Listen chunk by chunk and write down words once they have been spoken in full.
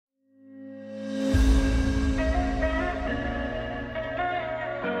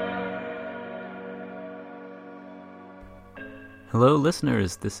Hello,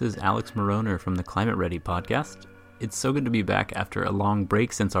 listeners. This is Alex Moroner from the ClimateReady podcast. It's so good to be back after a long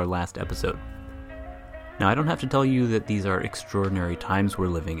break since our last episode. Now, I don't have to tell you that these are extraordinary times we're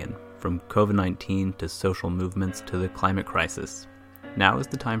living in, from COVID-19 to social movements to the climate crisis. Now is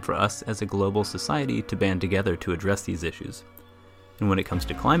the time for us as a global society to band together to address these issues. And when it comes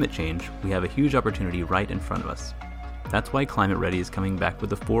to climate change, we have a huge opportunity right in front of us. That's why ClimateReady is coming back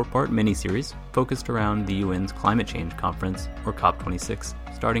with a 4-part miniseries focused around the UN's Climate Change Conference, or COP26,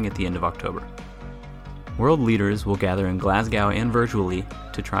 starting at the end of October. World leaders will gather in Glasgow and virtually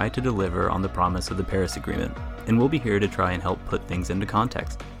to try to deliver on the promise of the Paris Agreement, and we'll be here to try and help put things into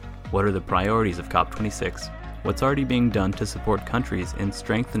context. What are the priorities of COP26? What's already being done to support countries in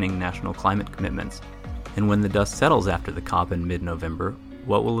strengthening national climate commitments? And when the dust settles after the COP in mid-November,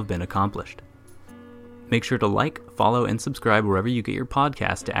 what will have been accomplished? Make sure to like, follow, and subscribe wherever you get your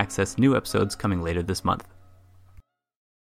podcast to access new episodes coming later this month.